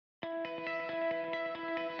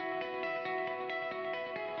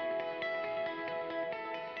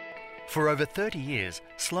For over 30 years,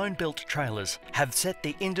 Sloanebuilt trailers have set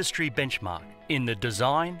the industry benchmark in the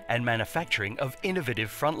design and manufacturing of innovative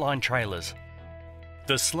frontline trailers.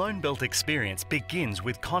 The Sloanebuilt experience begins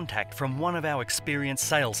with contact from one of our experienced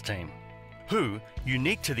sales team, who,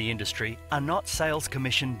 unique to the industry, are not sales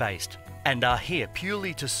commission based and are here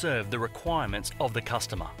purely to serve the requirements of the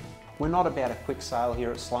customer. We're not about a quick sale here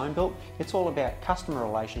at Sloanebuilt. It's all about customer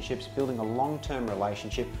relationships, building a long-term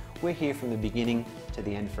relationship. We're here from the beginning to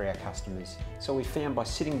the end for our customers. So we found by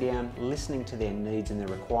sitting down, listening to their needs and their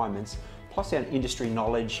requirements, plus our industry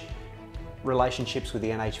knowledge, relationships with the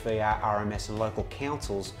NHVR, RMS and local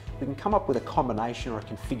councils, we can come up with a combination or a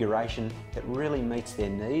configuration that really meets their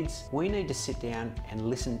needs. We need to sit down and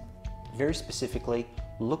listen very specifically,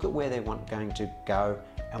 look at where they want going to go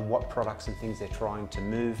and what products and things they're trying to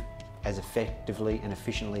move as effectively and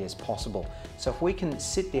efficiently as possible. So if we can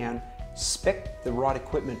sit down, spec the right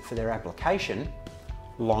equipment for their application,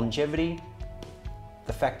 longevity,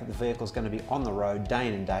 the fact that the vehicle is going to be on the road day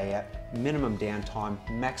in and day out, minimum downtime,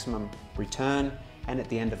 maximum return, and at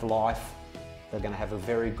the end of life, they're going to have a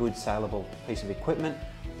very good saleable piece of equipment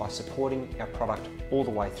by supporting our product all the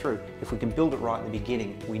way through. If we can build it right in the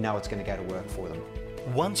beginning, we know it's going to go to work for them.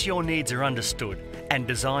 Once your needs are understood and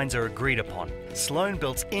designs are agreed upon,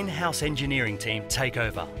 Sloanebuilt's in-house engineering team take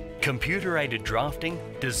over. Computer-aided drafting,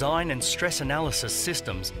 design and stress analysis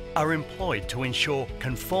systems are employed to ensure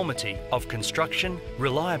conformity of construction,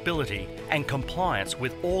 reliability and compliance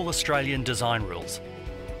with all Australian design rules.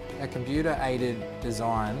 A computer-aided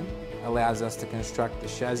design allows us to construct the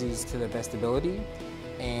chassis to the best ability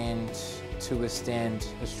and to withstand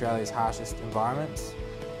Australia's harshest environments,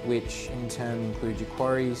 which in turn include your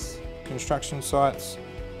quarries, construction sites,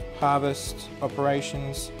 harvest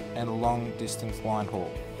operations and long distance line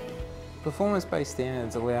haul. Performance-based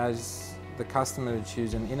standards allows the customer to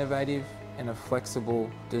choose an innovative and a flexible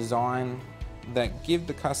design that give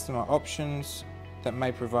the customer options that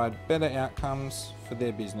may provide better outcomes for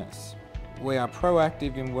their business. We are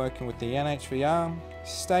proactive in working with the NHVR,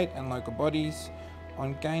 state and local bodies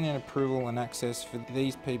on gaining approval and access for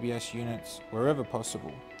these PBS units wherever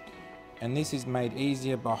possible. And this is made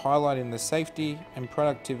easier by highlighting the safety and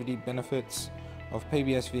productivity benefits of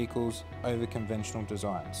PBS vehicles over conventional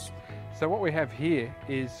designs. So what we have here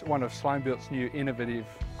is one of Sloanebuilt's new innovative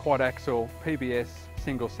quad-axle PBS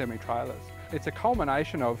single semi-trailers. It's a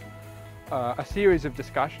culmination of a series of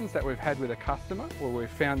discussions that we've had with a customer where we've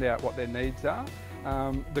found out what their needs are.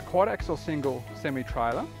 The quad-axle single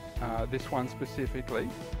semi-trailer, this one specifically,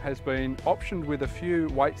 has been optioned with a few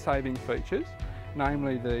weight-saving features,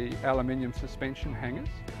 namely the aluminium suspension hangers.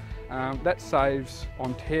 That saves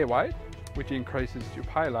on tear weight, which increases your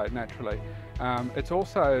payload naturally. It's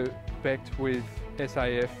also backed with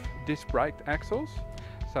SAF disc braked axles,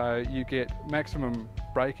 so you get maximum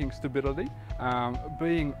braking stability.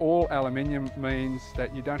 Being all aluminium means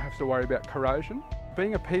that you don't have to worry about corrosion.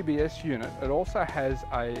 Being a PBS unit, it also has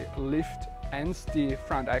a lift and steer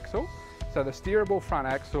front axle. So the steerable front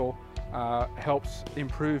axle helps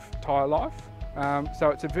improve tyre life. So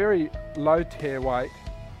it's a very low tear weight,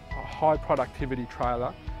 high productivity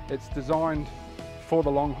trailer. It's designed for the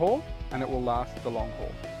long haul and it will last the long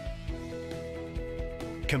haul.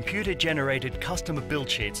 Computer-generated customer build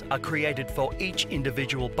sheets are created for each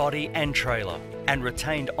individual body and trailer and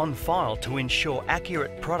retained on file to ensure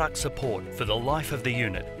accurate product support for the life of the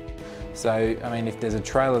unit. So, I mean, if there's a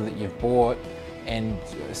trailer that you've bought and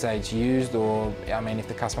say it's used, or I mean if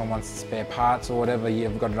the customer wants spare parts or whatever,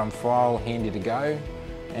 you've got it on file, handy to go.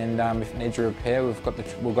 And if it needs a repair, we've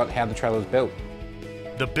got how the trailer's built.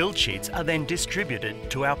 The build sheets are then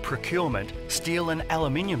distributed to our procurement, steel and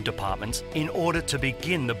aluminium departments in order to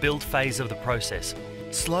begin the build phase of the process.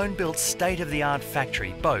 Sloanebuilt's state-of-the-art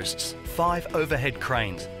factory boasts 5 overhead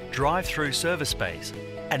cranes, drive-through service bays,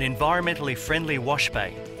 an environmentally friendly wash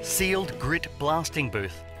bay, sealed grit blasting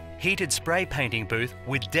booth, heated spray painting booth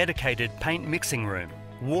with dedicated paint mixing room,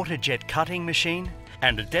 water jet cutting machine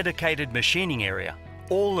and a dedicated machining area,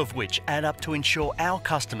 all of which add up to ensure our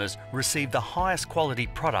customers receive the highest quality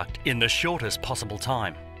product in the shortest possible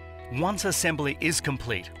time. Once assembly is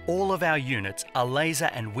complete, all of our units are laser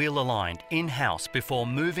and wheel aligned in-house before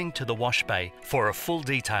moving to the wash bay for a full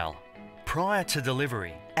detail. Prior to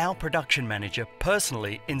delivery, our production manager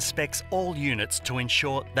personally inspects all units to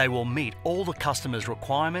ensure they will meet all the customers'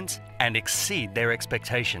 requirements and exceed their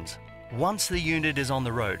expectations. Once the unit is on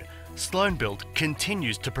the road, Sloanebuilt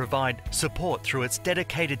continues to provide support through its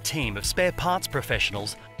dedicated team of spare parts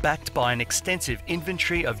professionals backed by an extensive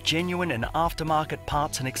inventory of genuine and aftermarket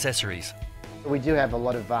parts and accessories. We do have a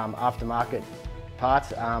lot of aftermarket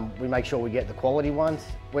parts. We make sure we get the quality ones.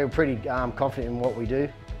 We're pretty confident in what we do.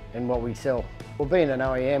 in what we sell. Well, being an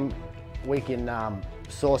OEM, we can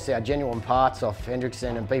source our genuine parts off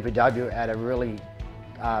Hendrickson and BPW at a really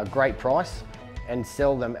great price and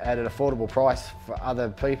sell them at an affordable price for other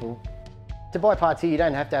people. To buy parts here, you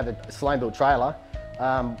don't have to have a Sloanebuilt trailer.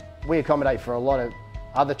 We accommodate for a lot of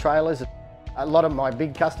other trailers. A lot of my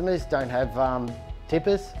big customers don't have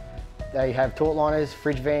tippers. They have taut liners,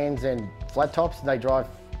 fridge vans and flat tops. They drive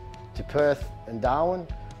to Perth and Darwin.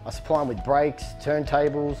 I supply them with brakes,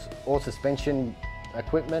 turntables, all suspension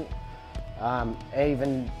equipment,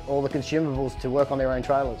 even all the consumables to work on their own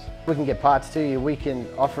trailers. We can get parts to you. We can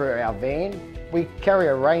offer our van. We carry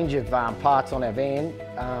a range of parts on our van.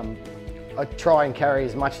 I try and carry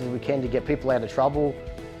as much as we can to get people out of trouble.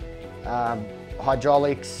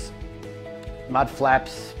 Hydraulics, mud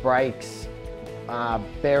flaps, brakes,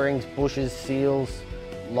 bearings, bushes, seals,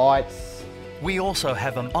 lights. We also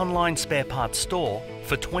have an online spare parts store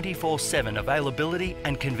for 24/7 availability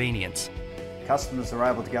and convenience. Customers are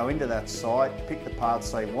able to go into that site, pick the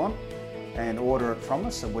parts they want and order it from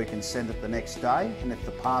us, and we can send it the next day. And if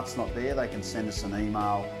the part's not there, they can send us an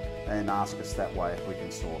email and ask us that way if we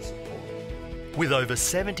can source it for them. With over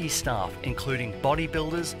 70 staff, including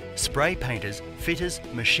bodybuilders, spray painters, fitters,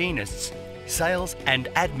 machinists, sales and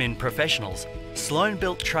admin professionals,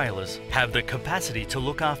 Sloanebuilt trailers have the capacity to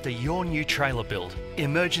look after your new trailer build,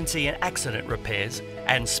 emergency and accident repairs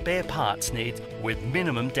and spare parts needs with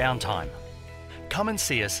minimum downtime. Come and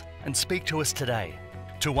see us and speak to us today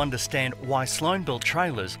to understand why Sloanebuilt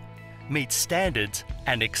trailers meet standards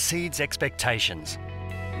and exceeds expectations.